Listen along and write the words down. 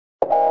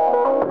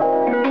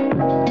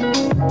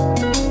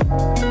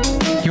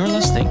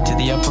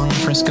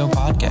Frisco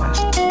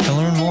podcast. To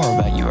learn more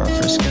about UR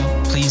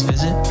Frisco, please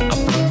visit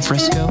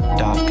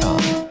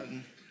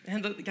upperfrisco.com.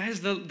 And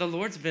the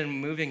Lord's been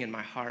moving in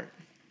my heart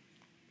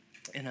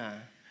in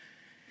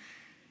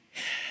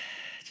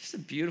just a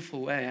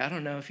beautiful way. I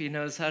don't know if he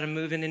knows how to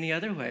move in any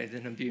other way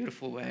than a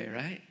beautiful way,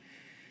 right?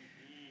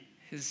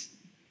 His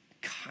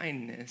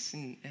kindness.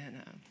 And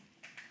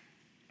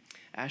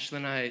Ashley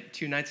and I,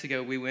 2 nights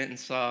ago, we went and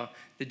saw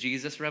The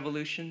Jesus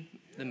Revolution,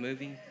 the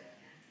movie.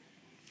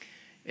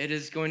 It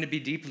is going to be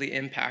deeply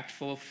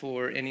impactful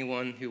for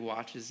anyone who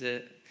watches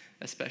it,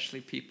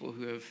 especially people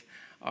who have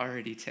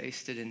already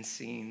tasted and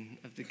seen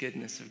of the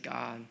goodness of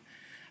God.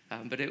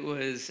 But it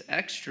was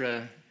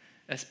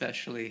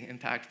especially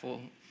impactful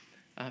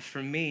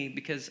for me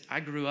because I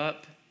grew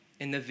up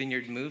in the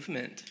Vineyard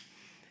Movement.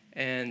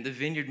 And the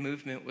Vineyard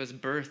Movement was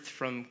birthed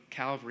from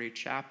Calvary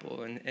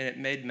Chapel, and it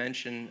made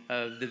mention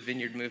of the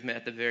Vineyard Movement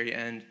at the very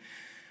end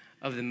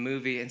of the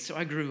movie. And so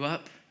I grew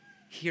up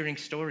hearing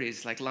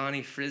stories like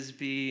Lonnie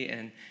Frisbee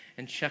and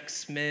Chuck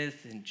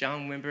Smith and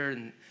John Wimber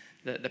and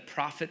the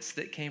prophets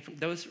that came from,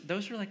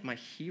 those were like my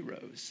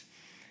heroes.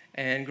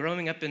 And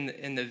growing up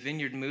in the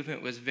Vineyard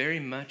Movement was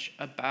very much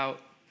about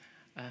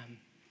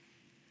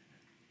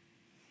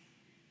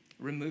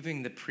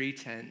removing the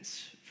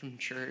pretense from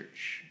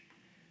church,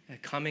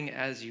 coming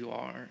as you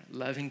are,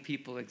 loving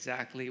people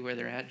exactly where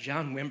they're at.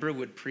 John Wimber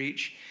would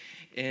preach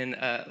in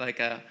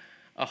like a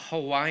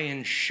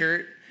Hawaiian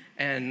shirt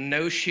and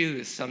no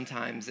shoes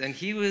sometimes. And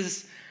he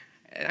was,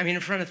 in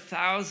front of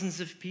thousands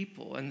of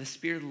people, and the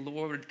Spirit of the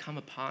Lord would come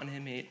upon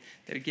him. They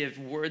would give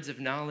words of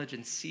knowledge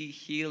and see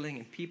healing,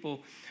 and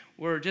people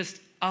were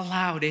just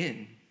allowed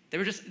in.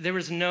 There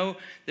was no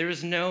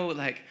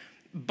like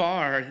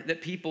bar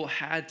that people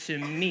had to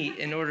meet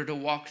in order to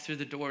walk through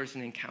the doors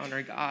and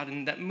encounter God.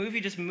 And that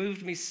movie just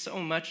moved me so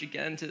much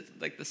again to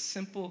like the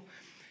simple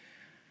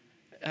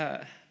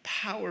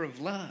power of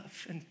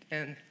love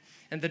and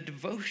the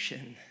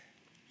devotion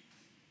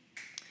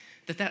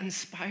that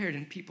inspired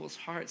in people's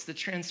hearts, the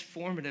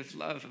transformative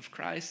love of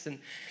Christ. And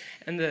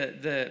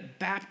the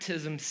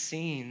baptism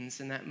scenes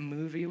in that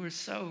movie were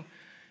so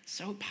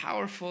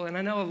powerful. And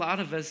I know a lot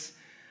of us,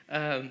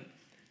 50%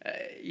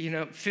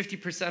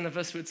 of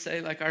us would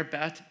say like our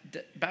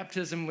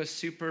baptism was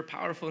super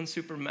powerful and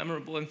super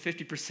memorable, and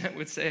 50%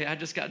 would say I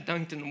just got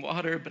dunked in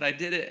water, but I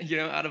did it,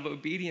 out of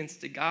obedience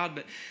to God.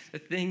 But the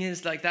thing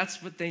is, like,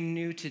 that's what they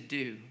knew to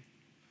do.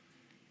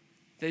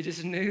 They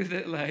just knew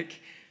that,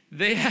 like,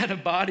 they had a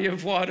body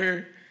of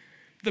water.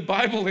 The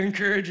Bible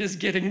encourages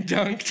getting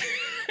dunked.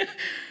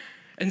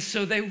 And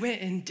so they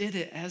went and did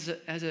it as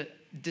a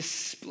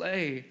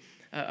display,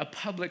 a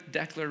public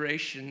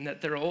declaration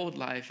that their old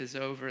life is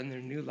over and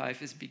their new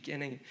life is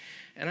beginning.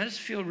 And I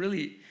just feel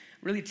really,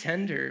 really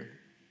tender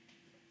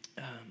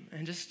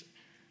and just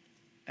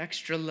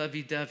extra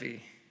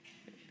lovey-dovey,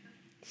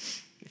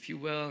 if you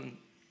will.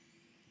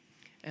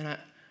 And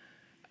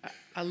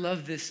I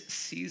love this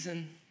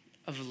season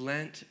of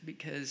Lent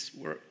because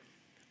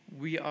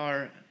we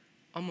are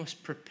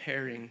almost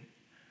preparing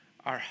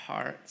our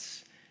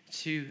hearts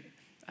to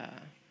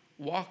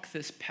walk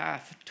this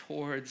path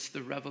towards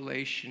the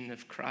revelation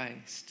of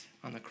Christ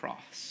on the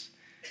cross.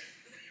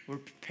 We're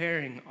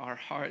preparing our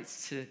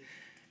hearts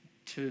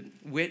to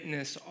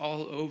witness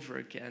all over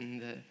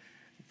again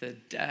the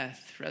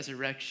death,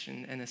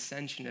 resurrection, and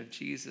ascension of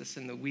Jesus.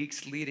 In the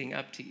weeks leading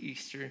up to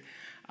Easter,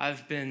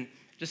 I've been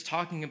just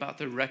talking about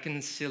the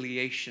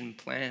reconciliation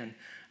plan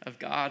of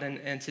God,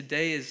 and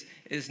today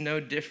is no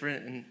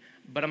different.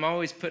 But I'm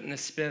always putting a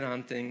spin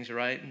on things,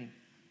 right?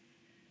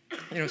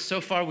 And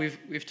so far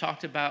we've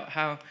talked about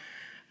how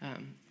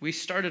we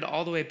started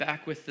all the way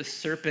back with the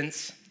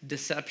serpent's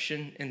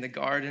deception in the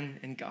garden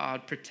and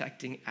God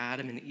protecting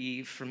Adam and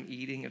Eve from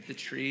eating of the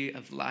tree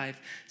of life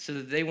so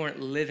that they weren't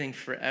living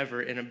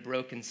forever in a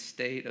broken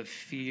state of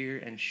fear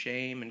and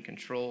shame and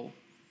control.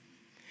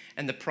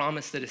 And the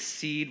promise that a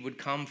seed would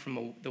come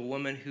from the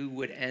woman who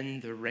would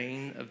end the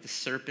reign of the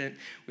serpent.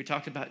 We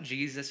talked about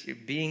Jesus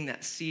being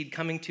that seed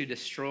coming to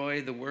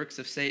destroy the works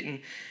of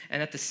Satan.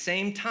 And at the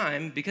same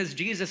time, because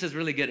Jesus is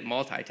really good at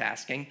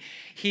multitasking,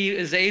 he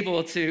is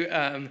able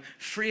to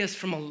free us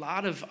from a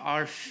lot of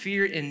our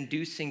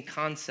fear-inducing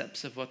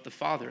concepts of what the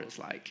Father is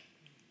like.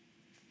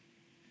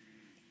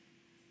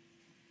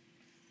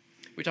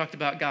 We talked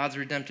about God's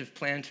redemptive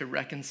plan to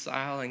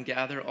reconcile and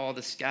gather all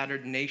the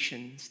scattered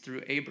nations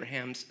through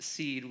Abraham's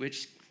seed,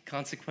 which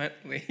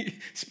consequently,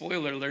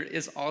 spoiler alert,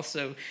 is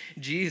also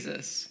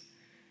Jesus,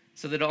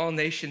 so that all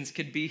nations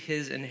could be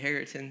his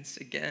inheritance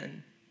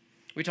again.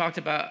 We talked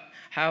about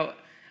how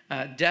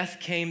death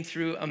came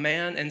through a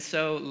man, and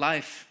so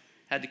life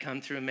had to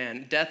come through a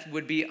man. Death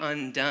would be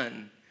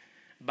undone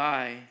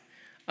by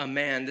a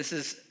man. This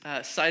is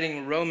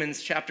citing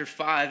Romans chapter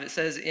 5. It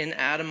says, in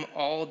Adam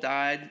all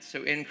died,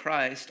 so in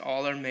Christ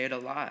all are made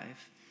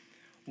alive.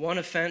 One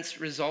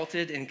offense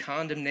resulted in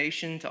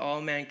condemnation to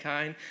all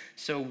mankind,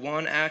 so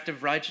one act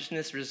of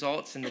righteousness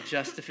results in the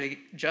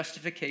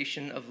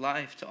justification of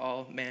life to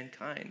all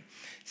mankind.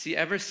 See,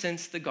 ever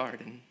since the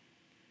garden,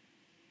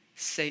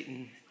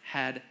 Satan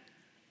had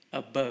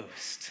a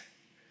boast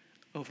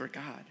over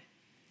God.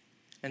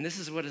 And this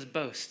is what his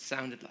boast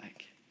sounded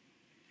like.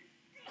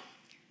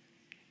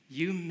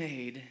 You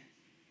made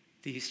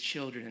these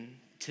children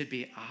to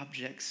be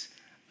objects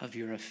of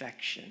your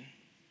affection.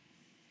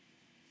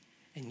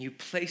 And you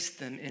placed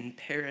them in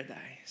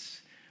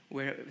paradise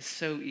where it was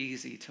so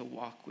easy to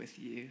walk with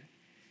you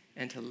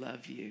and to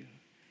love you,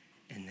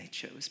 and they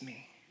chose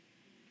me.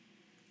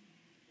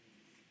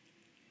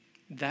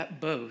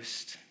 That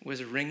boast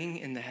was ringing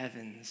in the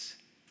heavens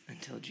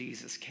until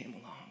Jesus came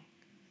along.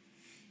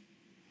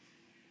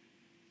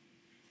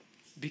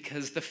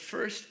 Because the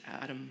first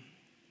Adam,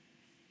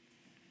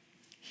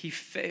 he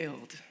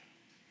failed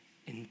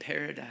in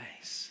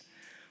paradise,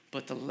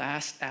 but the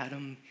last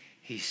Adam,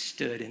 he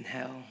stood in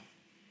hell.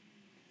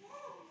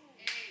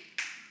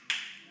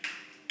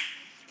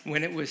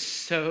 When it was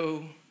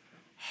so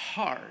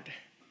hard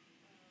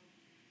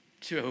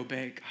to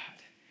obey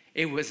God,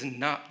 it was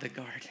not the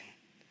garden.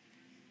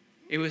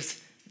 It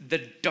was the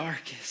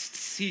darkest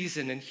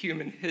season in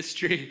human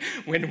history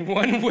when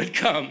one would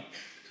come.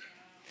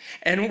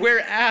 And where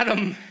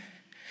Adam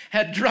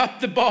had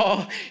dropped the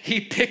ball,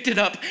 he picked it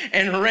up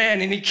and ran,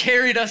 and he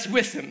carried us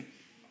with him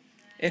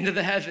into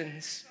the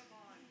heavens.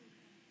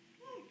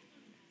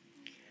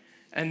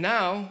 And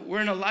now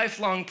we're in a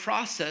lifelong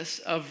process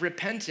of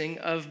repenting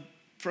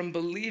from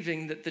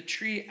believing that the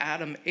tree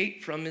Adam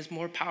ate from is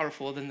more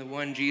powerful than the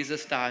one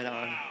Jesus died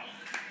on.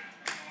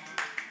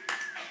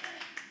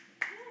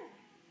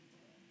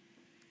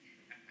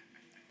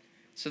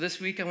 So this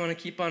week I want to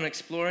keep on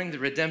exploring the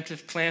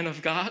redemptive plan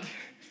of God.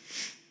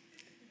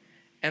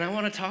 And I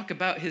want to talk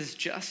about his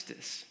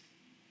justice.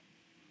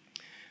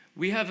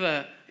 We have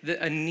a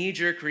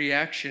knee-jerk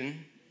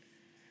reaction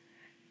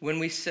when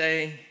we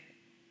say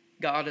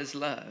God is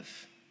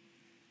love.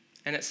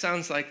 And it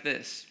sounds like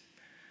this.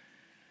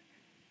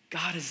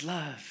 God is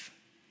love,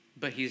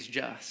 but he's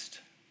just.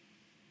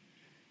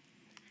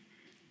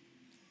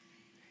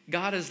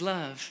 God is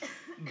love,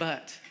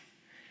 but.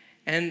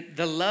 And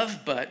the love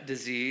but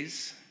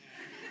disease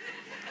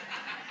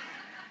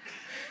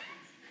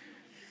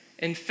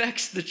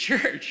infects the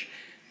church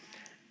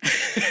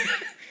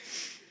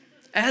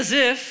as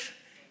if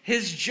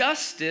his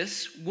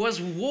justice was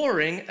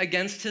warring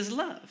against his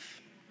love.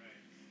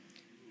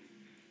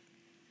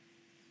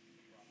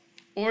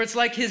 Or it's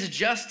like his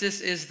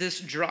justice is this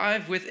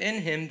drive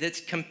within him that's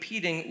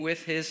competing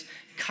with his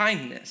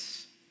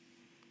kindness.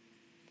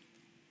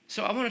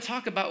 So I want to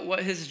talk about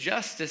what his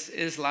justice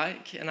is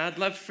like, and I'd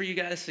love for you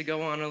guys to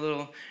go on a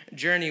little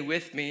journey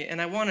with me,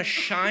 and I want to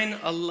shine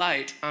a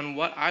light on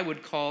what I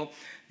would call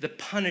the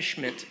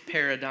punishment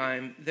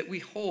paradigm that we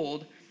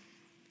hold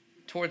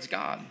towards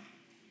God.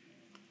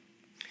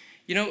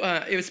 You know,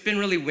 it's been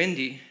really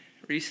windy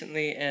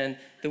recently, and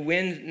the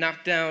wind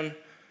knocked down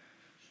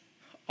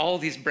all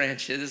these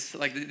branches,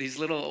 like these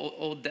little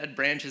old dead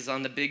branches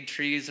on the big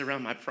trees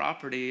around my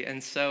property.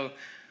 And so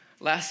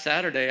last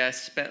Saturday, I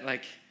spent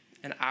like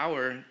an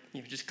hour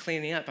just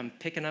cleaning up. I'm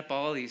picking up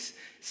all these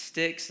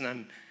sticks,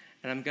 and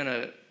I'm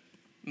gonna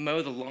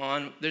mow the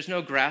lawn. There's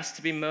no grass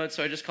to be mowed,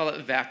 so I just call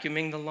it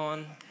vacuuming the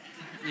lawn.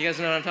 You guys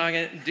know what I'm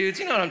talking about? Dudes,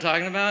 you know what I'm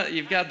talking about?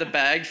 You've got the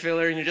bag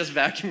filler, and you're just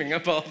vacuuming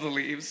up all the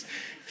leaves.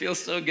 Feels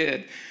so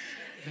good.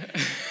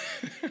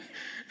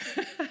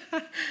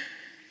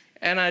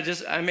 And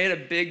I made a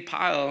big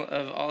pile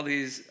of all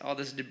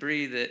this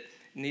debris that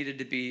needed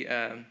to be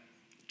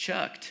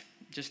chucked,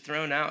 just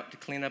thrown out to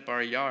clean up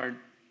our yard.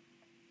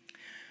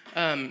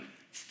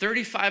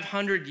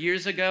 3,500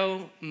 years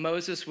ago,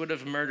 Moses would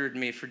have murdered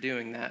me for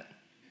doing that.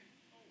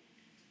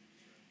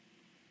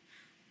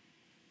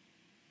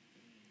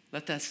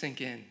 Let that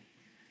sink in.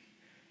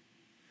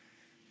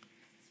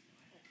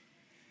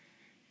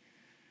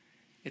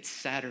 It's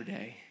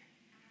Saturday,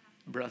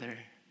 brother.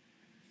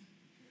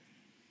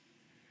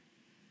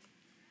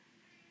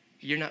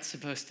 You're not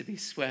supposed to be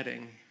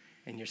sweating,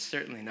 and you're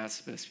certainly not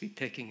supposed to be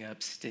picking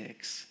up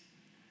sticks.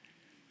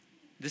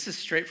 This is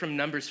straight from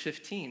Numbers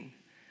 15.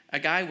 A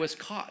guy was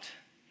caught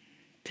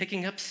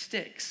picking up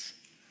sticks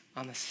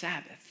on the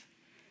Sabbath.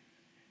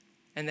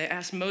 And they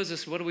asked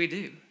Moses, what do we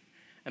do?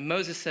 And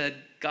Moses said,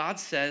 God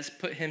says,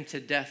 put him to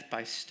death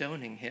by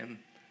stoning him.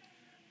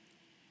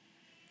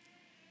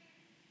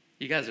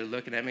 You guys are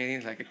looking at me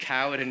like a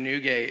cow at a new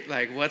gate.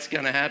 Like, what's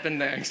going to happen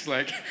next?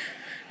 Like,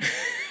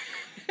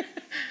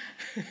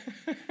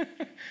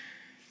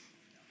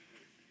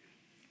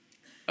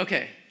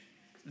 okay,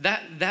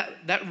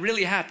 that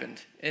really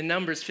happened in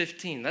Numbers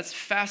 15. Let's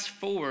fast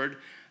forward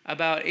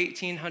about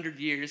 1,800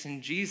 years,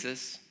 and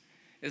Jesus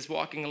is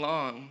walking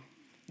along.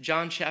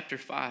 John chapter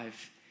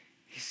 5.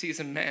 He sees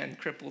a man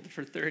crippled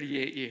for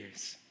 38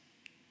 years.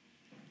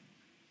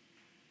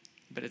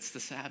 But it's the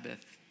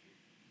Sabbath.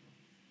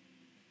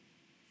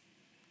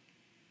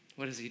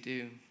 What does he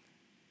do?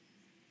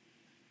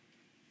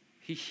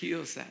 He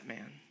heals that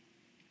man.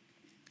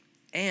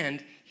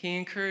 And he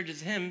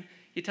encourages him,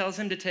 he tells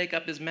him to take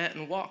up his mat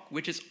and walk,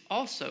 which is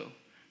also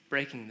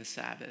breaking the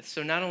Sabbath.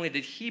 So not only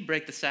did he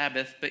break the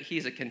Sabbath, but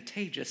he's a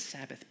contagious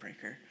Sabbath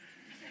breaker.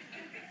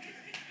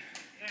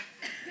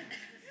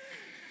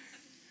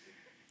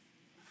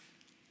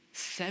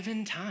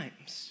 7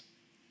 times,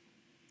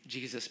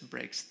 Jesus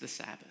breaks the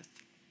Sabbath.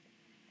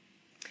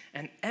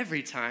 And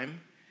every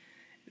time,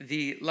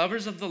 the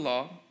lovers of the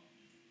law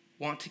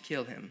want to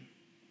kill him.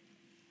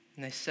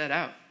 And they set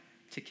out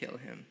to kill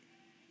him.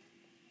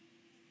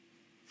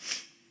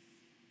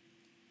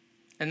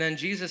 And then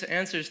Jesus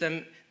answers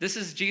them. This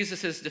is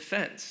Jesus'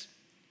 defense.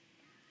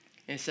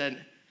 And he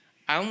said,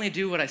 I only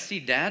do what I see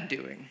Dad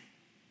doing.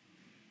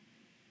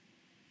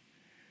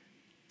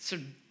 So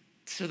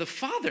the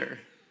Father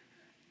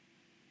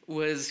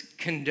was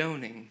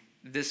condoning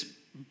this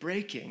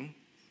breaking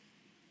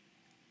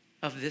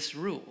of this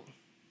rule.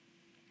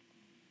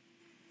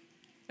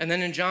 And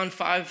then in John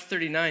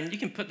 5:39, you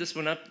can put this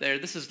one up there.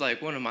 This is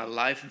like one of my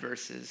life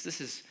verses.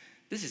 This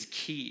is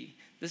key.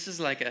 This is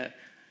like a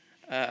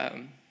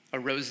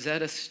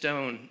Rosetta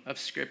Stone of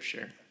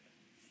Scripture.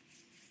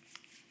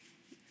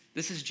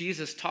 This is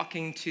Jesus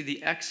talking to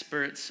the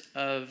experts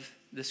of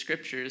the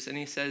Scriptures, and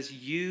he says,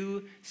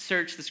 you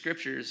search the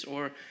Scriptures,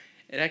 or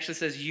it actually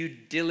says you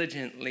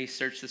diligently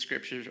search the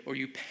Scriptures, or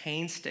you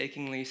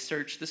painstakingly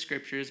search the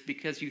Scriptures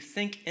because you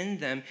think in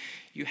them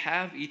you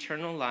have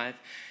eternal life,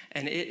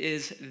 and it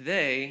is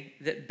they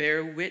that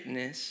bear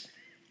witness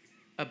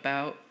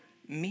about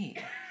me.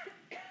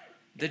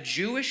 The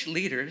Jewish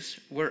leaders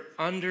were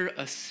under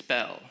a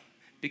spell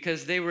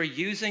because they were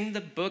using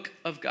the book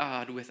of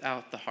God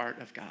without the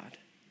heart of God.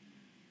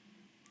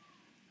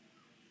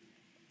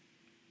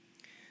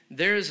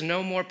 There is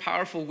no more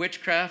powerful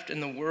witchcraft in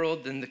the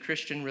world than the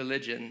Christian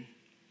religion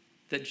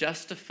that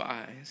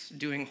justifies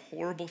doing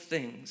horrible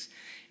things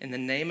in the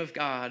name of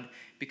God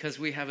because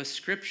we have a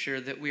scripture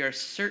that we are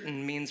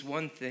certain means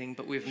one thing,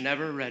 but we've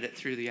never read it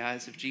through the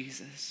eyes of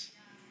Jesus.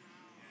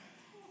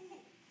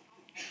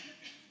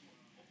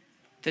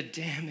 The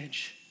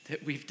damage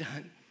that we've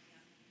done.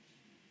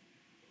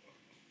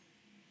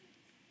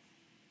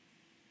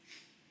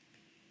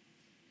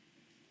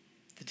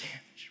 The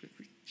damage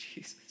with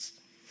Jesus.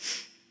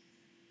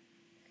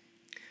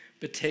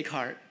 But take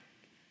heart.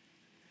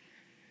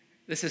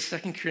 This is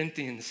 2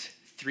 Corinthians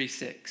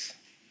 3:6.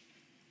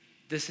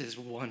 This is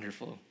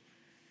wonderful.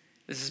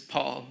 This is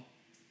Paul.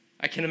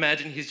 I can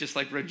imagine he's just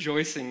like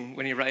rejoicing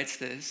when he writes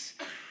this.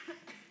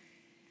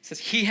 It says,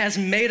 he has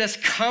made us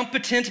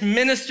competent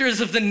ministers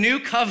of the new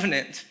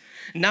covenant,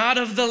 not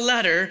of the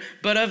letter,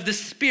 but of the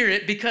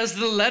Spirit, because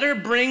the letter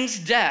brings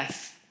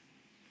death,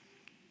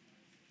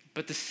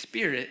 but the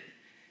Spirit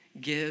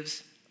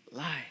gives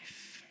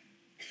life.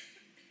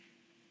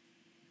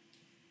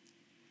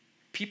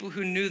 People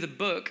who knew the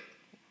book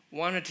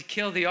wanted to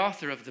kill the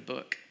author of the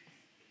book.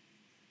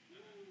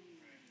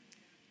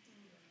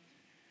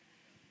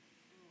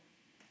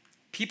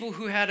 People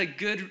who had a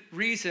good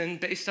reason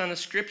based on a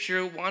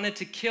scripture wanted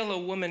to kill a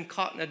woman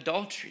caught in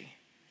adultery.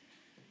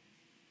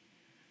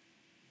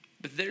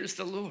 But there's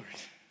the Lord,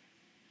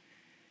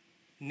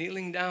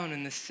 kneeling down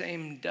in the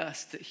same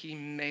dust that he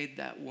made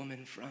that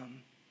woman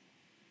from,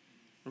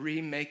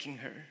 remaking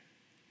her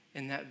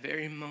in that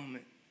very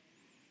moment,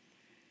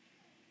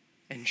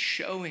 and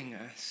showing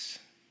us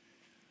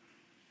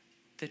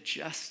the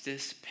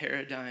justice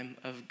paradigm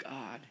of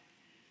God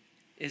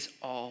is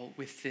all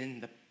within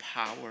the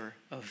power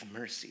of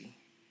mercy.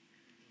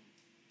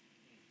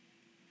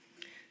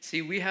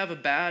 See, we have a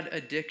bad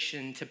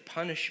addiction to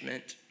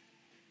punishment,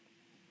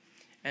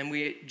 and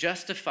we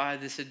justify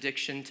this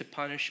addiction to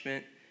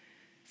punishment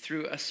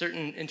through a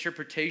certain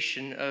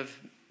interpretation of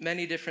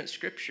many different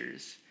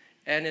scriptures,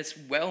 and it's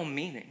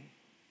well-meaning.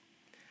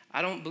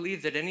 I don't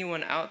believe that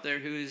anyone out there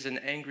who is an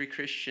angry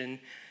Christian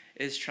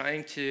is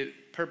trying to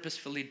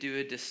purposefully do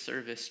a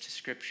disservice to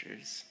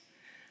scriptures.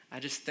 I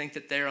just think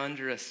that they're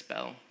under a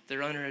spell.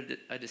 They're under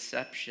a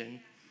deception.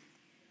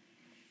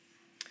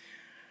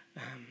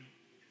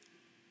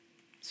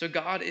 So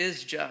God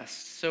is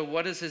just. So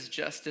what does his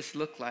justice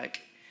look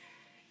like?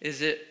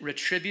 Is it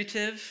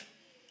retributive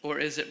or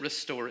is it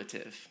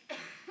restorative?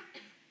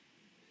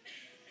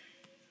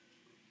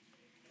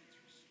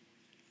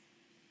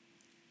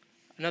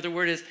 Another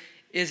word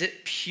is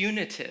it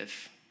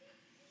punitive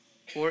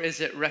or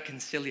is it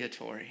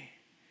reconciliatory?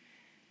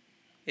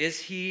 Is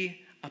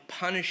he a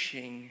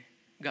punishing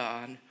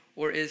God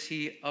or is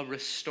he a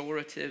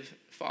restorative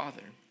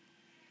Father?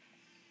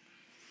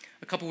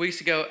 A couple weeks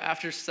ago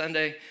after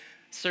Sunday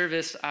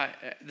service,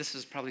 this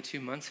was probably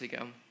 2 months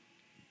ago,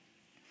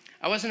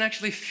 I wasn't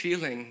actually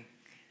feeling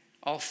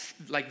all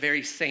like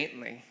very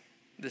saintly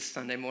this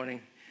Sunday morning.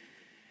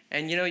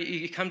 And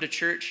you come to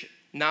church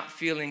not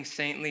feeling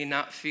saintly,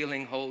 not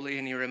feeling holy,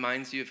 and he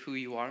reminds you of who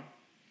you are.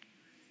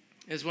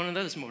 It was one of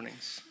those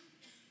mornings.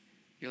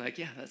 You're like,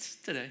 yeah, that's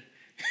today.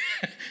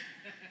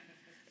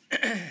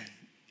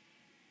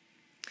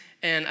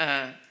 And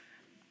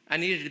I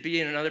needed to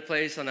be in another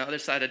place on the other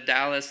side of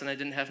Dallas, and I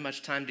didn't have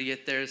much time to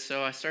get there,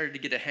 so I started to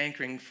get a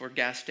hankering for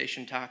gas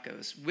station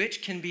tacos,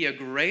 which can be a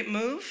great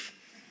move,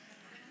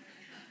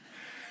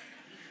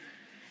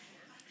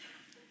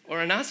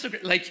 or a not so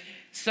great. Like,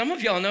 some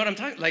of y'all know what I'm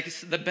talking. Like,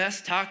 the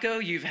best taco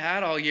you've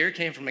had all year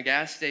came from a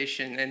gas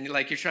station, and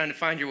like you're trying to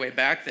find your way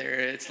back there.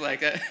 It's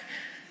like a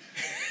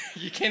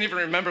You can't even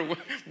remember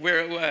where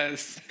it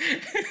was.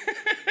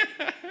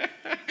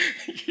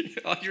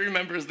 All you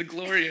remember is the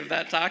glory of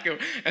that taco.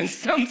 And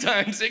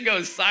sometimes it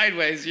goes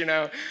sideways, you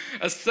know.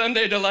 A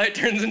Sunday delight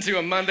turns into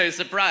a Monday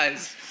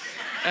surprise.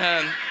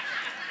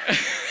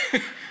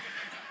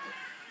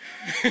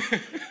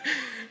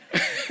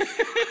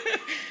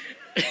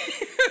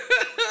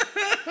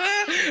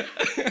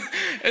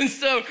 And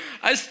so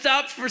I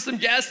stopped for some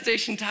gas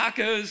station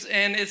tacos,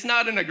 and it's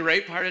not in a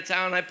great part of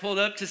town. I pulled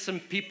up to some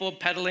people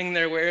peddling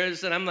their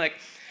wares, and I'm like,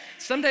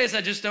 some days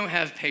I just don't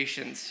have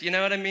patience, you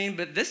know what I mean?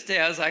 But this day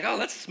I was like, oh,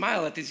 let's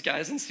smile at these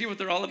guys and see what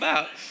they're all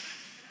about.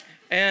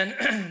 And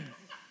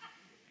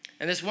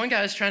and this one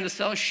guy was trying to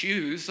sell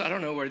shoes. I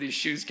don't know where these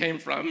shoes came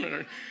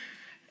from.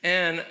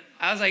 And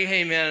I was like,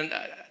 hey, man,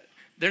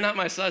 they're not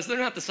my size. They're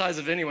not the size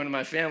of anyone in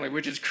my family,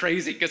 which is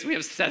crazy because we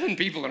have 7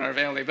 people in our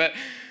family. But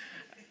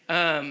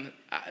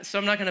so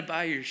I'm not going to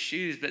buy your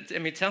shoes, but I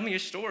mean, tell me your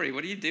story.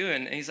 What are you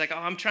doing? And he's like, oh,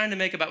 I'm trying to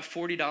make about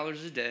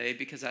 $40 a day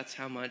because that's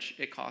how much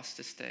it costs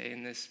to stay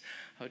in this,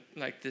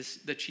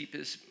 the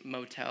cheapest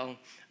motel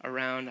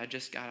around. I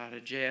just got out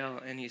of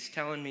jail, and he's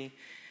telling me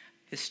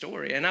his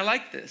story. And I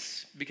like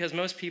this because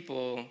most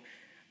people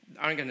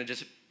aren't going to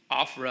just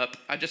offer up,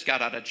 I just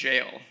got out of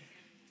jail.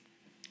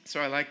 So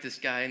I like this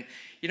guy. And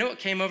you know what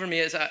came over me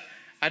is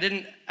I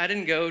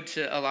didn't go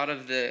to a lot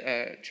of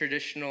the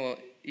traditional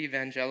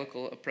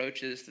evangelical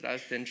approaches that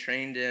I've been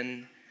trained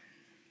in.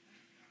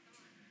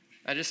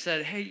 I just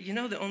said, hey, you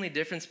know the only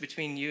difference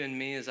between you and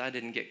me is I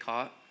didn't get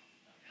caught.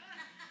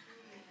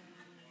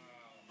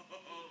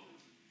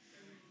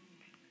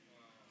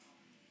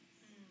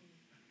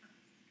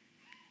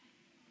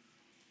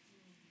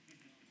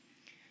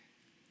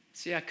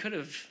 See, I could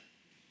have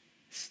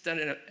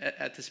stood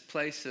at this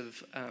place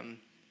of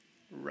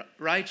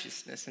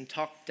righteousness and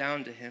talked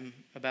down to him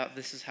about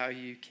this is how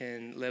you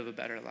can live a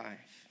better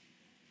life.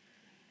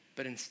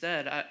 But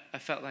instead, I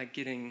felt like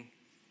getting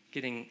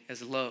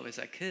as low as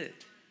I could.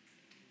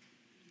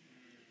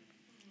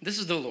 This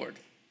is the Lord,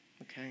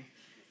 okay?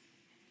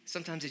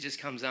 Sometimes he just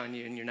comes on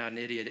you and you're not an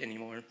idiot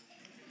anymore.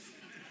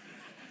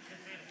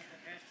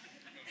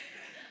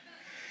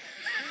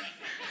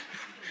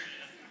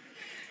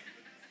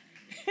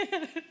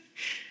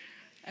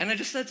 And I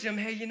just said to him,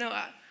 hey, you know,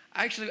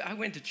 I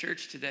went to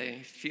church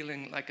today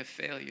feeling like a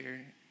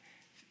failure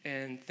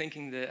and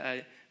thinking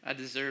that I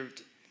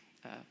deserved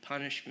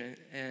punishment.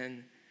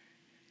 And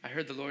I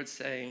heard the Lord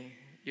say,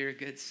 you're a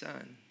good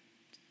son.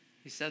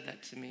 He said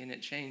that to me, and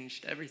it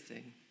changed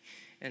everything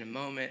in a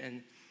moment.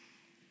 And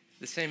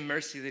the same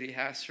mercy that he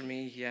has for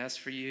me, he has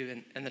for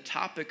you. And the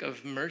topic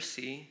of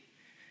mercy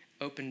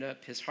opened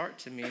up his heart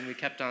to me, and we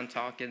kept on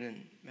talking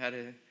and had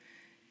a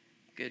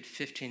good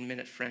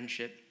 15-minute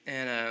friendship.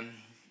 And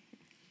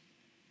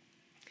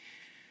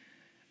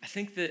I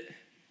think that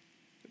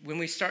when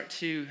we start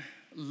to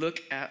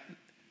look at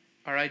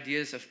our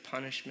ideas of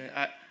punishment,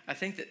 I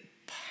think that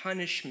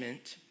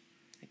punishment,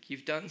 like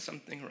you've done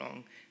something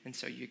wrong, and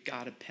so you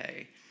gotta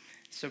pay.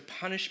 So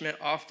punishment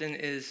often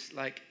is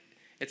like,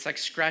 it's like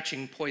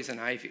scratching poison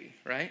ivy,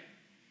 right?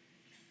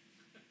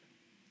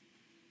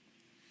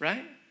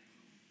 Right?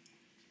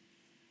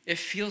 It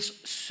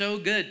feels so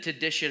good to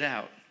dish it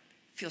out.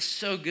 It feels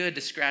so good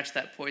to scratch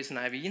that poison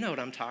ivy. You know what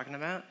I'm talking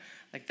about.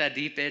 Like that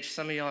deep itch.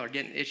 Some of y'all are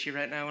getting itchy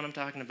right now when I'm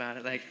talking about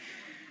it.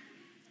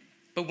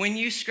 But when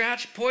you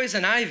scratch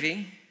poison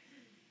ivy,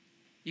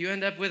 you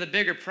end up with a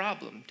bigger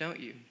problem, don't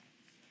you?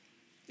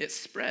 It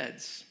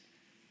spreads.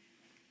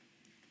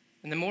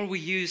 And the more we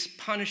use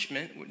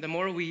punishment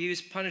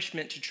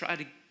to try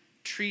to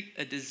treat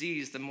a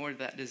disease, the more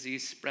that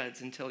disease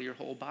spreads until your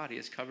whole body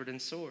is covered in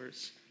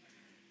sores.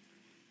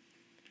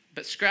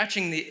 But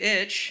scratching the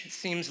itch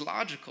seems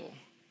logical.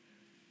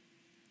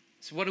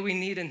 So what do we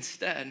need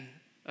instead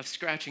of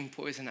scratching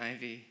poison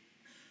ivy?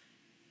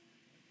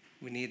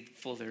 We need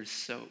Fuller's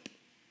soap.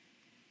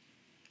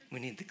 We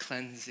need the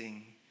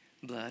cleansing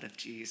blood of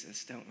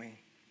Jesus, don't we?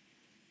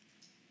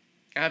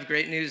 I have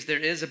great news. There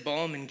is a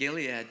balm in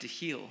Gilead to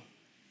heal.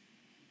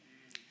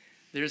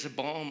 There's a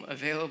balm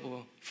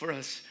available for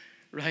us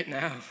right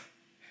now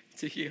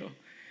to heal.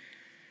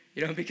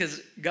 You know,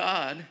 because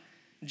God,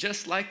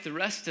 just like the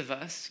rest of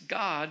us,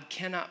 God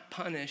cannot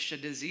punish a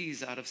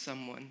disease out of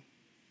someone.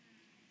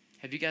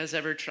 Have you guys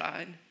ever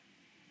tried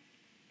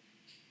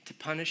to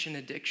punish an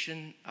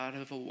addiction out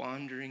of a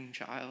wandering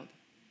child?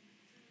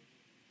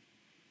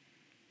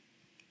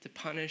 To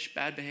punish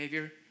bad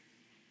behavior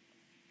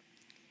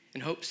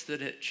in hopes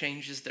that it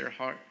changes their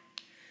heart.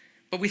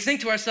 But we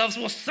think to ourselves,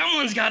 well,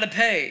 someone's got to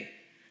pay.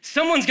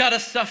 Someone's got to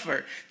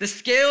suffer. The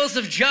scales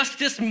of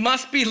justice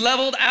must be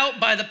leveled out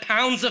by the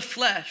pounds of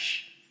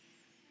flesh.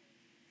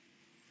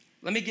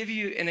 Let me give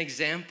you an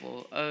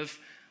example of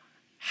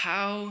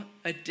how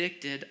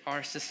addicted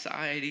our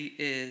society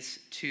is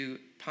to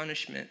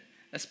punishment,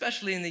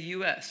 especially in the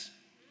U.S.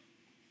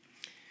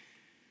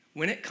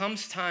 When it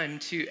comes time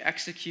to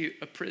execute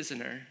a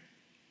prisoner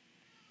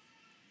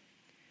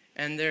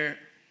and they're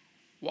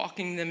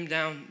walking them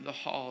down the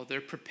hall,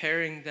 they're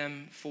preparing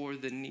them for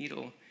the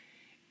needle,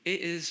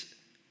 it is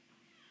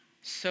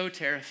so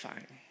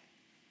terrifying.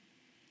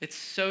 It's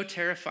so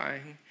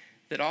terrifying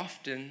that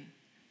often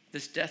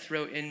this death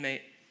row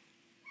inmate,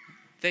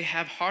 they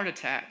have heart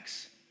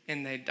attacks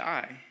and they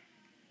die.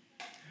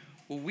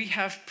 Well, we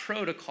have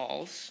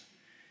protocols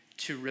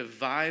to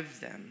revive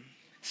them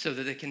so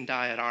that they can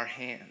die at our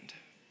hand,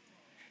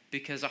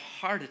 because a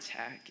heart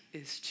attack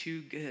is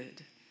too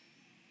good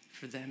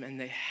for them and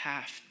they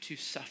have to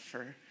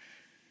suffer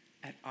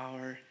at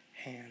our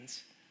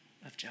hands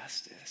of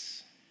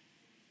justice.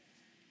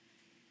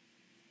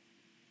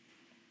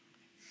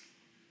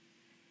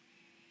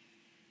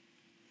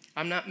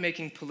 I'm not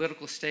making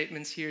political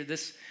statements here.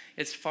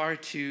 It's far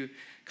too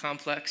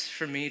complex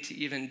for me to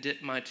even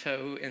dip my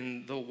toe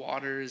in the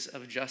waters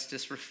of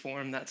justice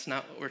reform. That's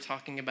not what we're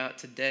talking about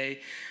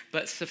today.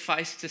 But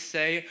suffice to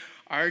say,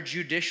 our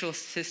judicial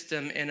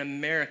system in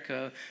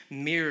America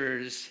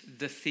mirrors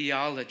the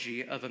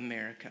theology of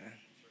America.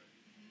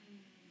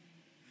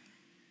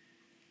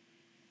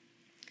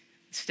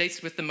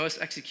 States with the most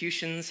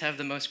executions have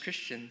the most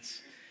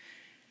Christians.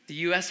 The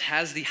U.S.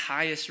 has the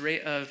highest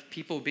rate of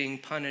people being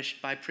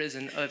punished by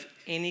prison of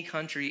any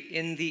country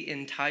in the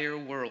entire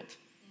world.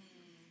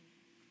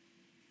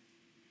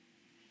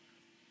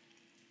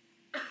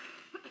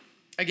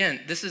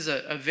 Again, this is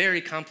a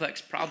very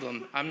complex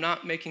problem. I'm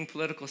not making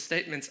political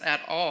statements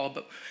at all,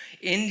 but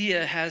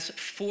India has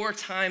 4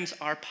 times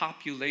our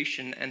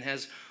population and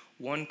has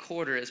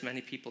 1/4 as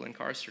many people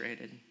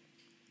incarcerated.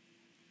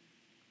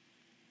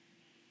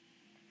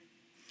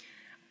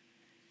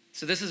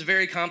 So this is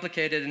very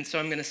complicated, and so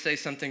I'm going to say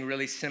something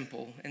really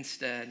simple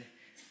instead.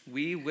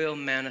 We will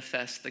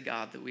manifest the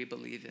God that we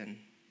believe in.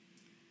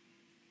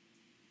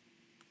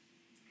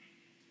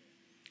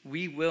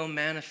 We will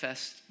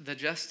manifest the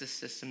justice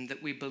system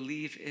that we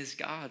believe is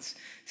God's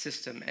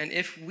system. And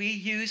if we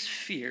use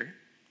fear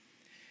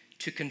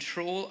to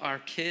control our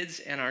kids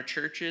and our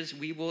churches,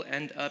 we will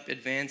end up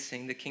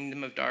advancing the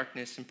kingdom of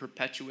darkness and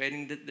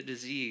perpetuating the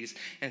disease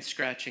and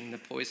scratching the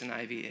poison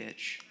ivy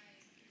itch.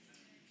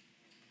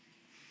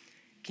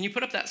 Can you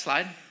put up that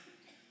slide?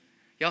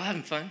 Y'all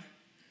having fun?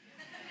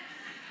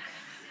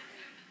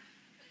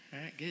 All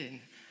right, good.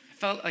 I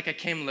felt like I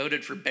came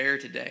loaded for bear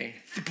today.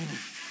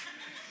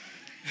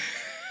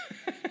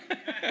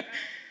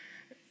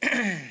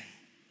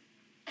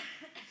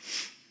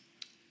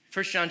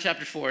 1 John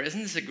chapter 4.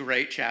 Isn't this a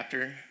great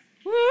chapter?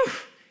 Woo!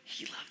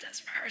 He loved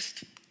us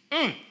first.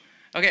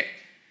 Okay.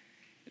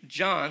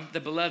 John, the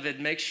beloved,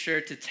 makes sure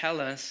to tell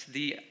us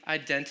the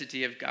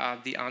identity of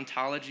God, the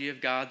ontology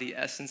of God, the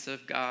essence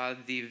of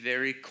God, the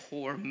very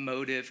core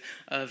motive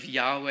of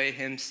Yahweh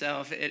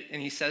himself.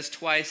 And he says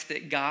twice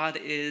that God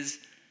is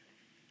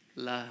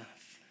love.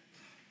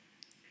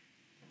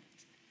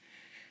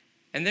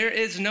 And there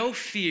is no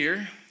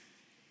fear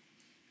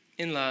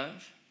in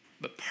love,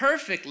 but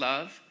perfect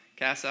love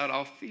casts out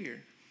all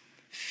fear.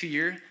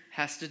 Fear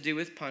has to do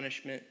with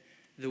punishment.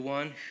 The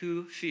one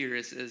who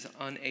fears is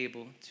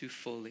unable to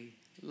fully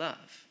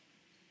love.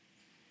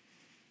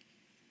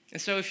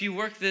 And so if you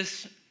work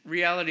this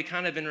reality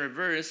kind of in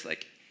reverse,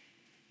 like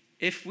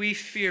if we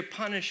fear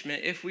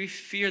punishment, if we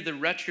fear the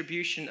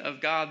retribution of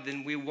God,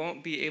 then we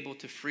won't be able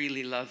to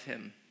freely love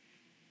him.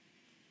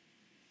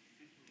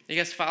 You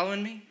guys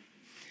following me?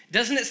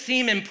 Doesn't it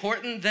seem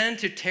important then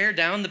to tear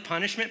down the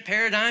punishment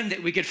paradigm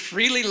that we could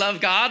freely love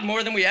God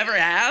more than we ever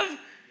have?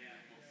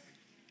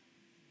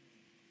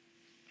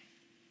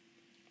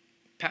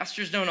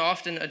 Pastors don't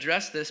often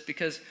address this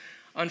because,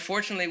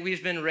 unfortunately,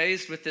 we've been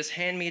raised with this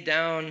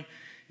hand-me-down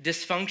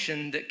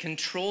dysfunction that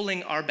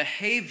controlling our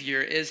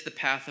behavior is the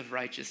path of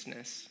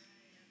righteousness.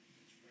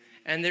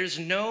 And there's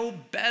no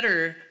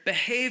better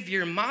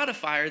behavior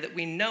modifier that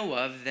we know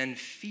of than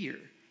fear.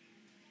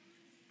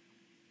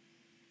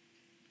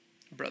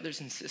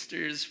 Brothers and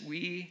sisters, let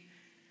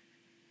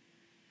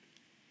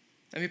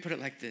me put it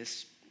like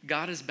this.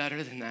 God is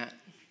better than that.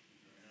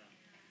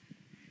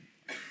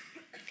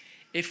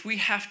 If we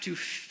have to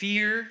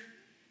fear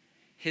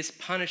his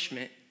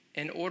punishment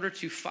in order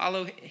to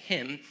follow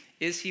him,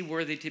 is he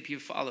worthy to be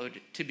followed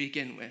to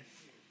begin with?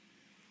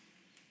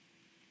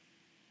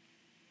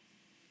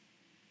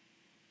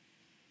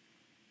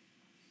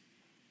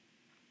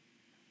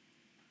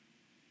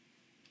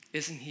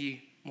 Isn't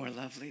he more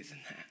lovely than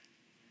that?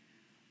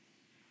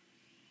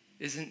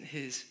 Isn't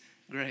his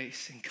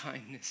grace and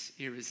kindness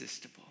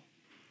irresistible?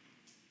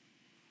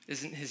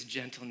 Isn't his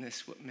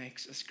gentleness what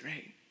makes us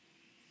great?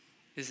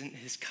 Isn't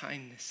his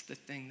kindness the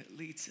thing that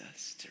leads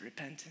us to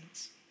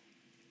repentance?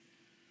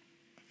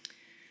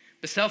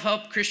 But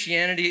self-help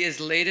Christianity is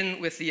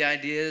laden with the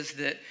ideas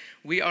that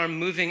we are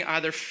moving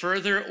either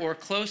further or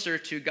closer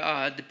to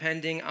God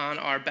depending on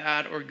our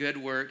bad or good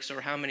works or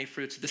how many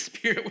fruits of the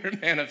Spirit we're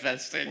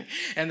manifesting.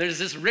 And there's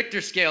this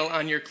Richter scale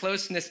on your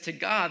closeness to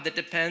God that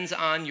depends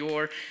on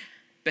your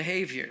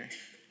behavior.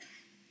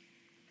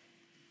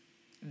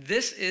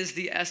 This is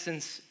the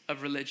essence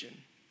of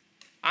religion.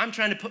 I'm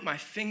trying to put my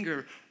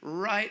finger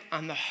right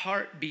on the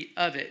heartbeat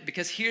of it,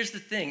 because here's the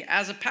thing.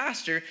 As a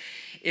pastor,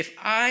 if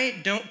I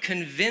don't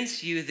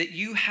convince you that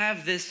you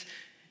have this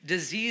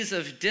disease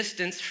of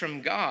distance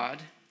from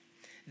God,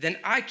 then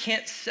I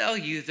can't sell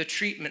you the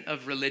treatment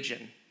of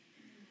religion.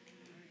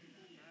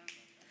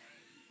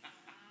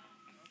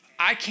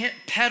 I can't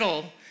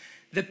peddle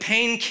the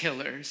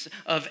painkillers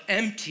of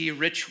empty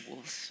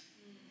rituals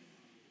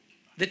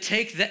that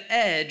take the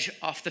edge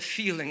off the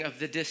feeling of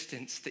the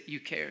distance that you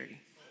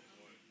carry.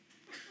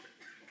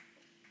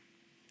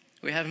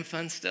 We having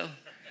fun still?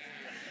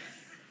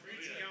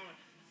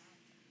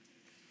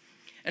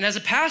 And as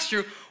a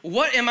pastor,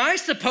 what am I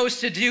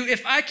supposed to do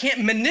if I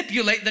can't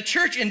manipulate the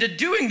church into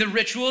doing the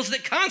rituals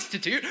that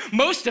constitute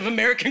most of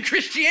American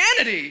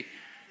Christianity?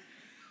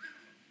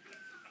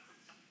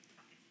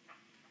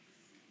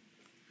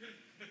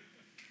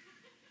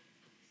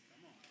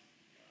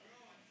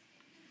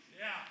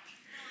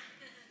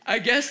 I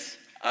guess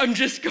I'm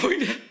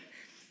going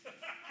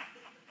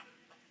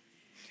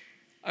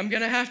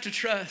to have to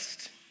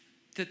trust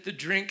that the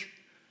drink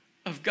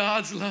of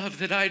God's love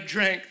that I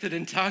drank that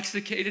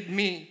intoxicated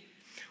me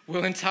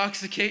will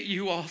intoxicate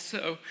you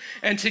also.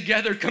 And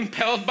together,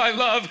 compelled by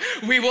love,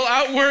 we will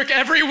outwork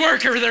every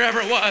worker there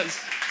ever was.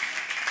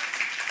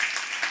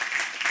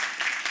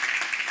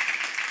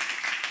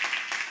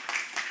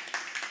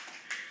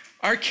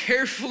 Our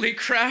carefully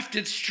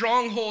crafted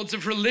strongholds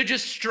of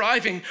religious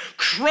striving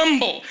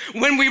crumble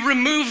when we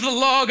remove the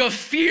log of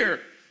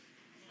fear.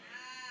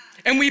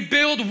 And we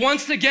build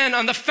once again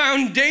on the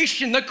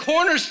foundation, the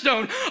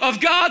cornerstone of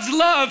God's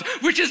love,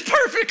 which is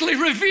perfectly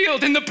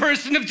revealed in the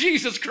person of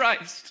Jesus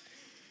Christ.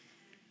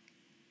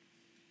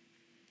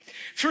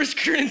 1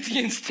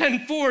 Corinthians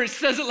 10:4, it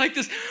says it like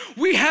this: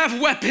 we have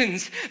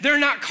weapons. They're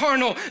not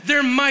carnal,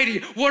 they're mighty.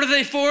 What are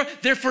they for?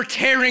 They're for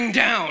tearing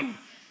down.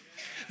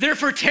 They're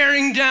for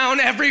tearing down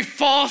every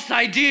false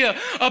idea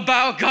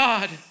about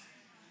God.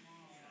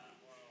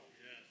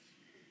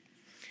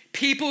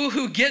 People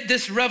who get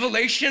this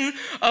revelation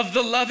of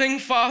the loving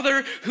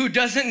Father who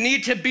doesn't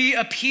need to be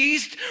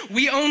appeased,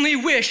 we only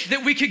wish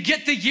that we could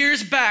get the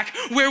years back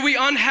where we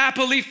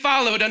unhappily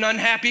followed an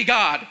unhappy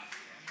God.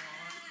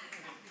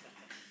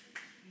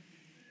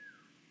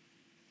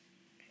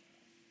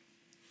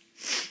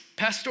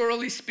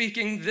 Pastorally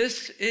speaking,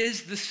 this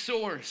is the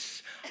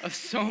source of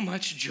so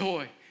much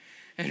joy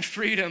and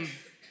freedom.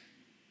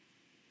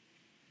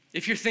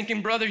 If you're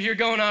thinking, brother, you're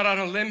going out on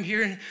a limb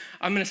here,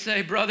 I'm going to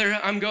say, brother,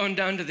 I'm going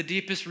down to the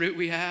deepest root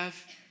we have.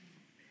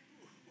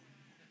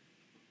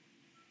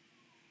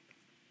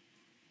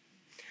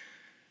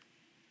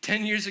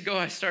 "10 years ago,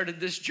 I started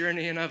this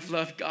journey, and I've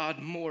loved God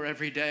more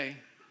every day.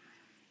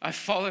 I've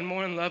fallen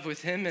more in love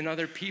with him and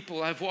other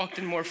people. I've walked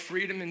in more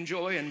freedom and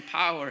joy and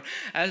power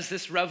as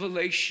this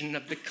revelation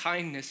of the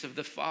kindness of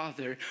the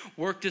Father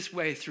worked its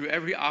way through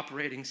every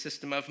operating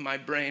system of my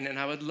brain, and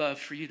I would love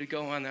for you to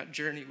go on that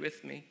journey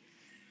with me."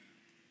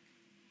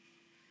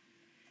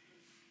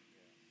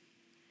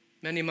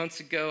 Many months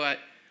ago,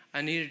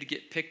 I needed to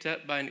get picked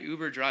up by an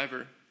Uber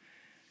driver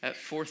at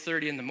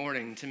 4:30 in the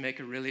morning to make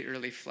a really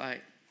early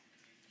flight.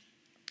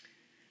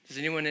 Does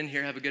anyone in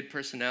here have a good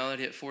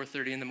personality at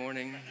 4:30 in the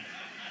morning?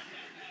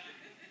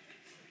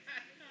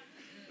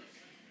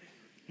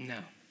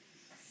 No.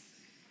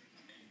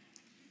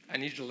 I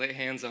need you to lay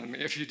hands on me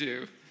if you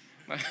do.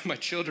 My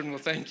children will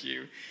thank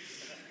you.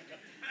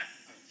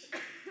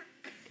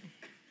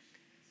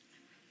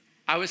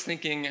 I was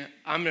thinking,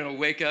 I'm going to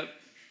wake up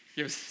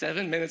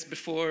 7 minutes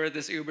before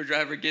this Uber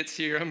driver gets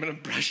here. I'm going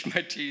to brush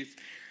my teeth.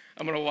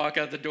 I'm going to walk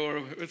out the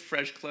door with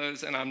fresh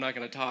clothes, and I'm not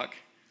going to talk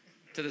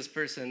to this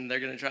person. They're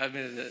going to drive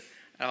me to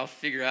I'll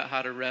figure out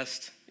how to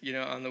rest,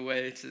 on the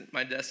way to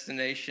my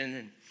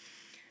destination.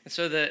 And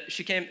so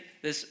she came,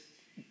 this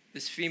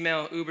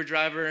female Uber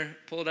driver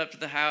pulled up to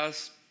the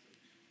house.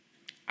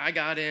 I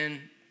got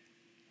in,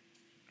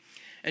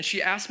 and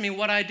she asked me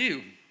what I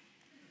do.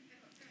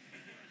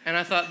 And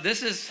I thought,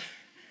 this is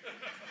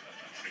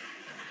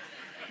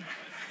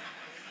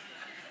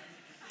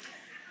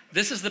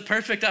the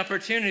perfect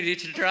opportunity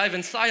to drive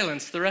in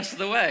silence the rest of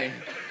the way.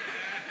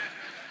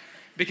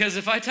 Because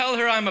if I tell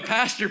her I'm a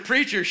pastor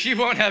preacher, she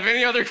won't have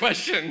any other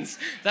questions.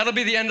 That'll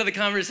be the end of the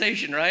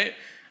conversation, right?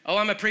 Oh,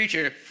 I'm a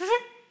preacher.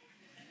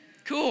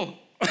 Cool.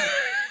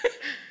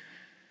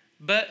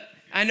 But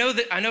I know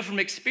from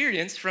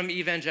experience, from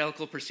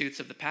evangelical pursuits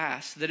of the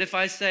past, that if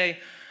I say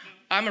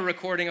I'm a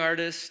recording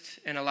artist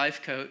and a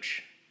life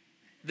coach,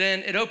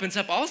 then it opens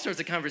up all sorts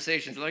of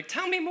conversations. Like,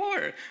 tell me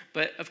more.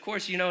 But of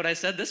course, you know what I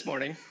said this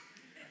morning.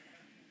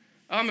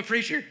 Oh, I'm a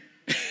preacher.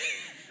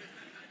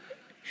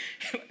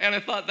 And I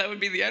thought that would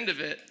be the end of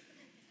it.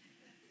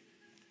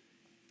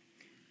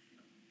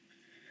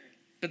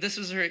 But this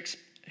was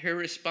her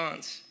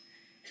response.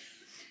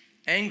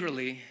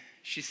 Angrily,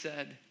 she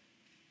said,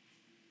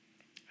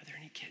 "Are there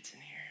any kids in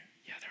here?"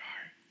 "Yeah, there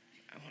are."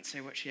 I won't say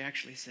what she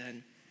actually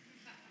said.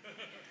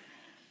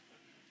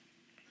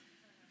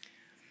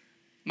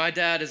 "My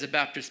dad is a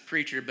Baptist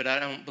preacher, but I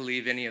don't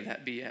believe any of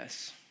that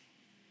BS."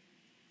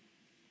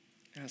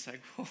 And I was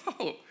like,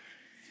 whoa.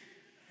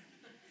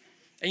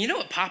 And you know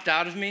what popped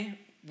out of me?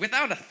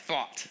 Without a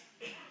thought.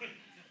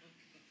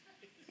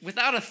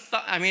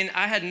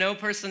 I had no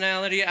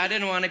personality. I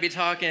didn't want to be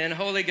talking.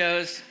 Holy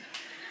Ghost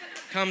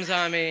comes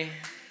on me.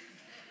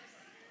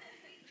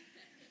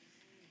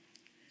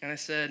 And I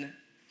said,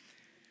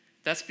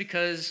 That's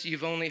because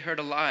you've only heard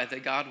a lie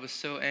that God was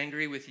so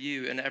angry with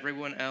you and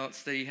everyone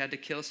else that he had to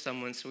kill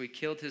someone, so he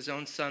killed his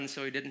own son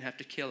so he didn't have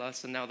to kill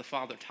us, and now the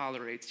Father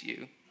tolerates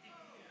you.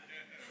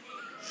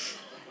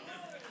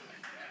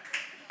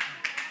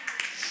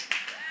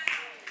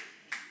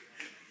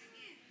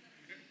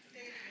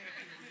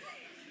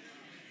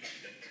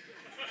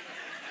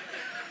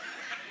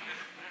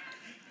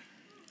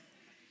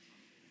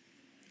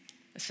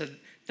 I said,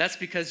 that's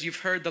because you've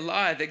heard the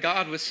lie that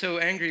God was so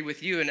angry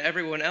with you and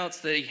everyone else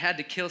that he had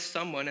to kill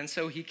someone, and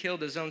so he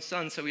killed his own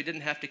son so he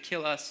didn't have to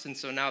kill us, and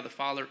so now the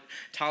Father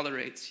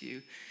tolerates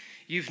you.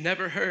 You've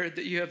never heard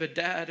that you have a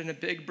dad and a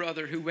big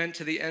brother who went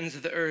to the ends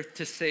of the earth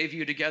to save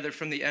you together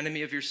from the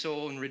enemy of your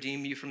soul and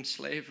redeem you from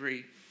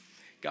slavery.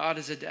 God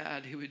is a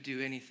dad who would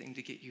do anything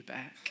to get you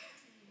back.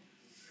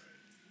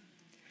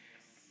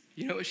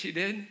 You know what she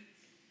did?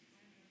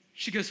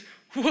 She goes,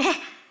 what?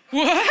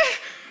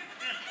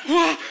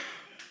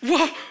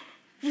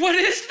 What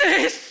is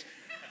this?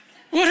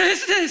 What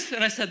is this?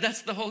 And I said,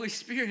 that's the Holy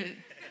Spirit.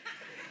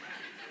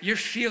 You're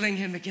feeling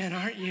him again,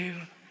 aren't you?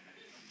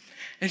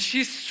 And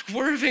she's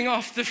swerving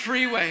off the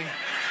freeway.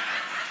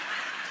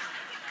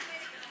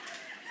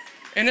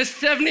 In a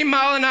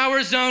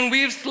 70-mile-an-hour zone,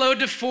 we've slowed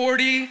to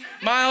 40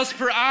 miles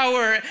per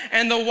hour,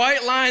 and the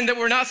white line that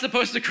we're not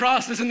supposed to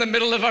cross is in the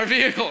middle of our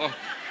vehicle.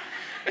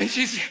 And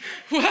she's,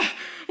 what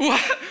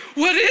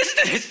is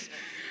this?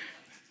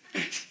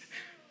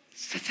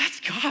 So that's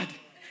God.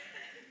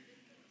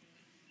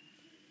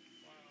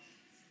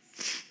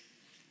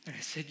 And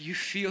I said, you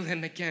feel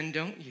him again,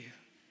 don't you?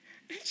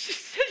 And she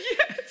said,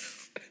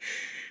 yes.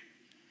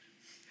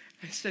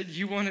 I said,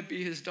 you want to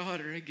be his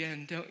daughter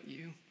again, don't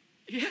you?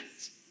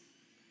 Yes.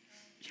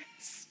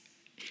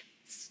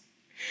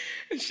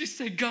 And she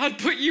said, God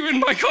put you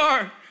in my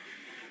car.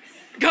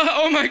 God,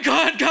 oh my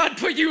God, God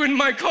put you in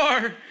my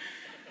car.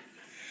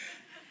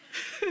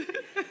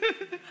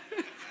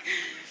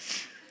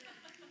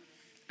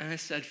 And I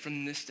said,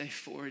 from this day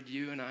forward,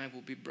 you and I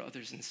will be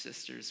brothers and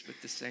sisters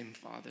with the same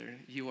Father.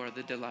 You are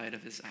the delight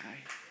of his eye.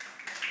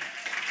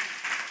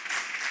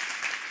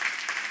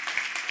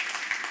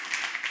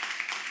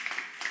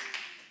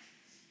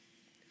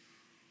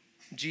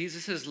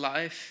 Jesus'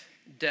 life,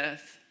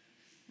 death,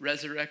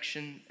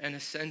 resurrection, and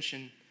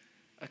ascension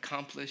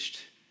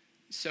accomplished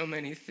so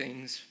many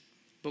things,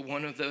 but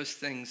one of those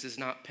things is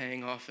not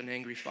paying off an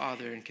angry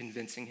Father and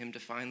convincing him to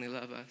finally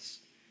love us.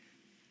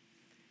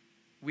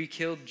 We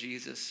killed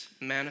Jesus,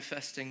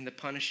 manifesting the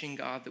punishing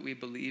God that we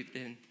believed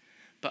in,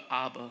 but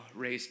Abba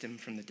raised him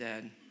from the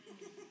dead.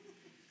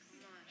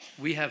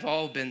 We have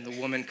all been the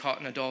woman caught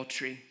in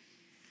adultery.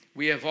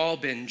 We have all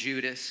been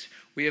Judas.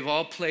 We have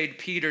all played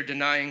Peter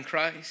denying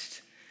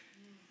Christ.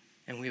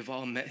 And we have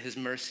all met his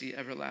mercy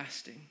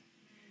everlasting.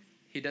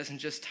 He doesn't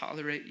just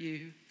tolerate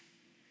you.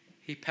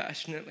 He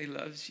passionately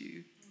loves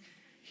you.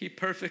 He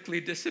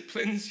perfectly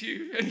disciplines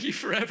you, and he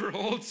forever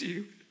holds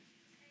you.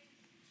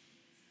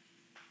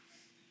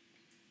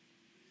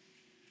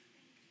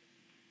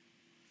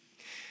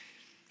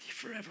 He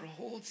forever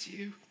holds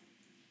you.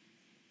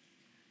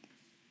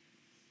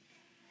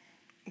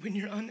 When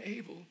you're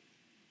unable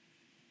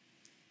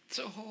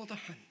to hold on.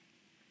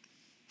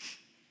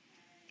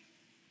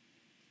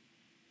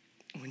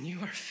 When you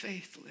are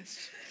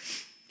faithless,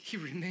 he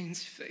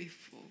remains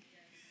faithful.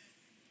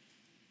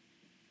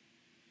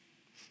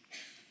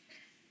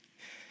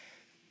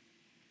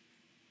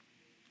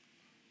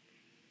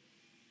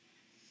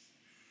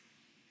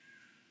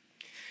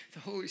 The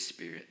Holy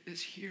Spirit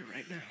is here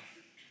right now.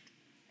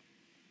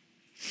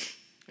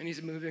 And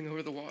he's moving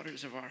over the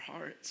waters of our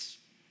hearts.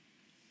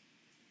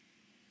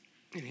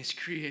 And he's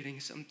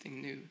creating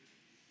something new.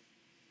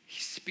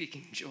 He's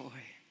speaking joy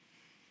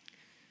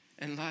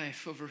and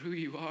life over who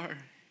you are.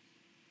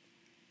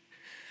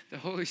 The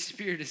Holy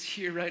Spirit is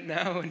here right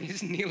now, and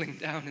he's kneeling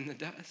down in the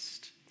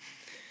dust.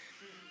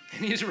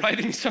 And he's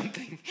writing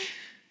something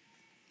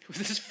with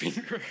his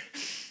finger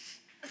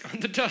on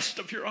the dust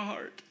of your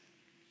heart.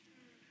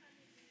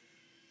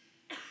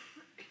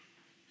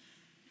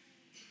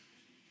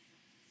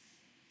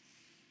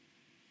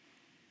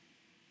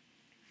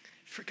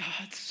 For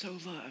God so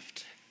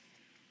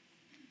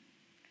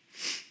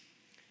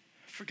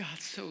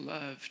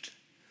loved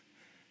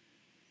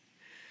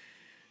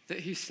that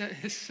he sent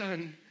his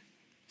son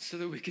so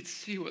that we could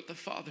see what the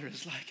Father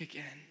is like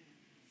again.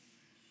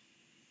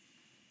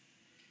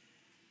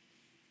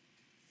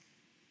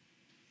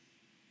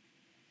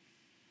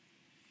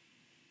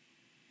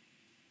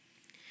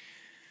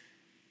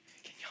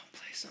 Can y'all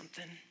play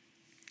something?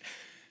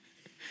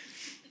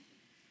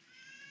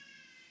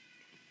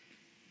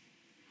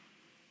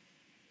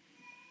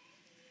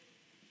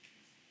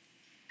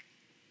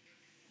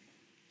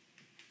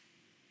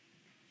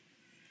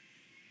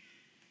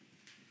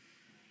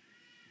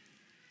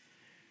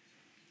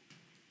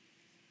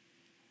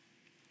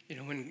 You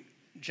know, when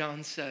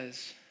John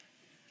says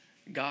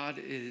God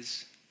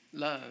is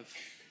love,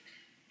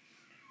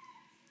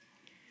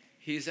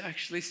 he's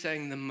actually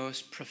saying the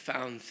most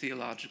profound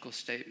theological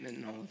statement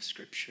in all of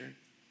Scripture.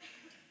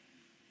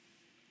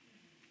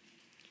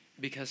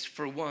 Because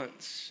for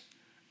once,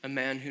 A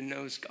man who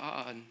knows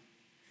God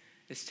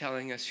is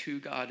telling us who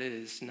God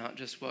is, not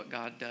just what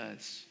God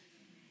does.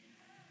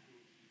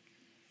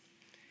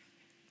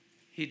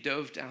 He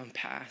dove down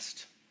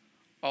past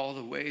all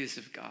the ways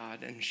of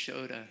God and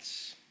showed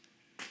us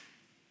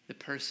the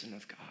person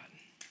of God.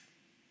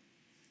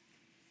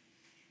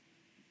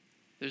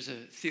 There's a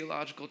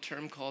theological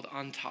term called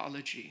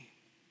ontology.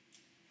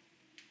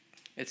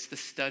 It's the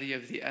study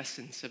of the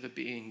essence of a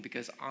being,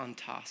 because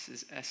ontos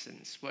is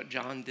essence. What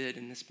John did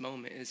in this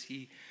moment is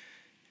he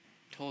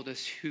told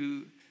us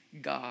who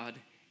God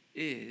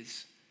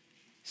is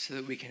so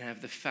that we can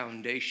have the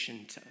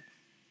foundation to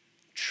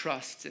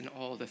trust in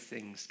all the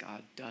things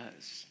God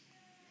does.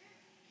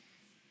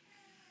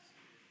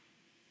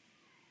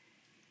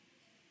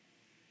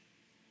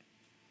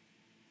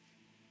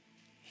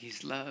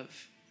 He's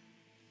love,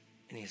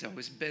 and he's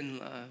always been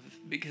love,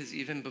 because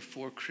even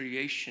before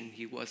creation,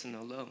 he wasn't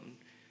alone.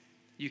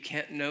 You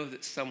can't know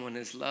that someone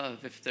is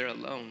love if they're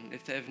alone.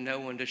 If they have no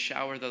one to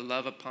shower the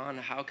love upon,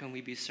 how can we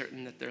be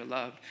certain that they're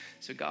loved?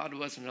 So God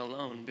wasn't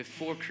alone.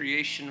 Before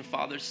creation,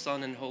 Father,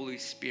 Son, and Holy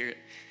Spirit,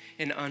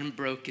 in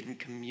unbroken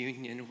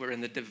communion, we're in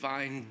the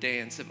divine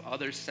dance of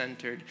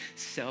other-centered,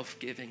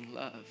 self-giving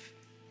love.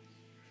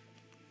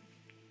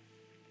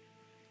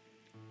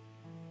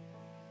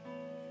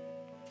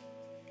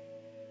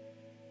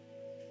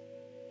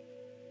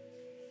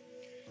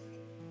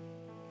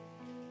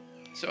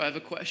 So I have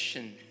a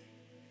question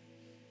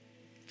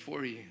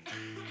for you.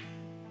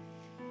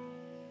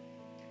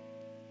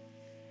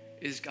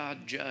 Is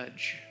God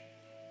judge?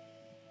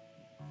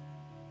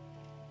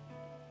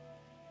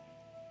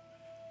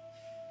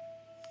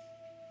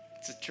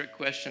 It's a trick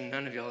question.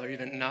 None of y'all are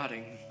even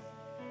nodding.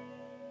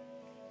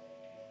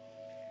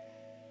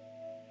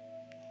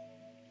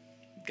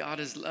 God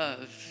is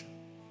love,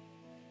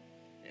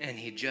 and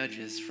he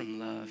judges from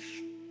love.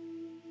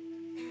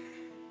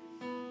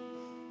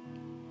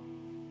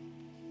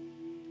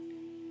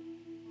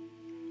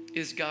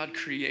 Is God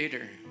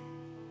creator?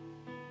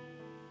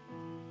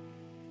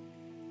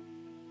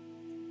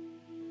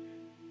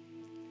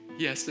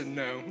 Yes and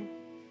no.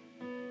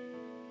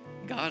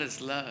 God is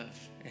love,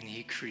 and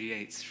he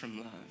creates from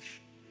love.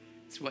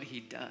 It's what he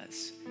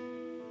does.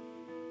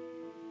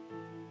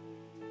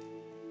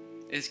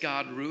 Is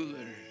God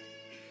ruler?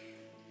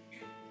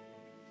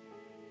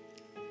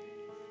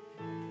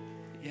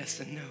 Yes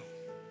and no.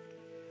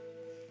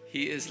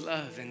 He is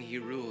love, and he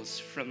rules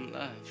from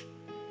love.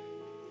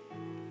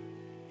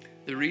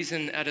 The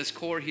reason at his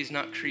core he's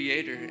not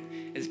creator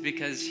is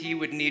because he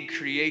would need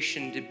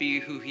creation to be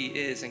who he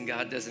is, and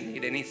God doesn't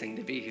need anything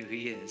to be who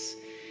he is.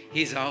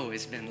 He's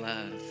always been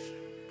love.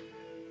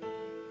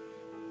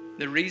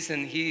 The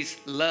reason he's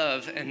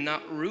love and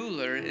not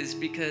ruler is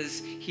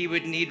because he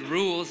would need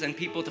rules and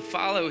people to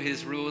follow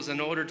his rules in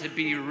order to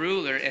be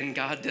ruler, and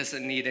God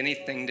doesn't need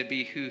anything to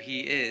be who he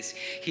is.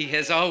 He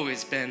has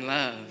always been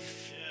love.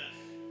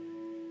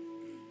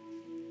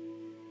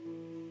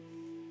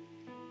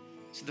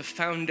 So the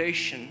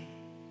foundation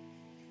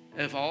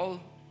of all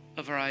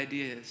of our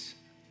ideas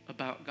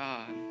about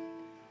God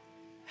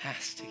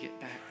has to get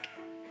back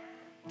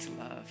to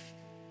love.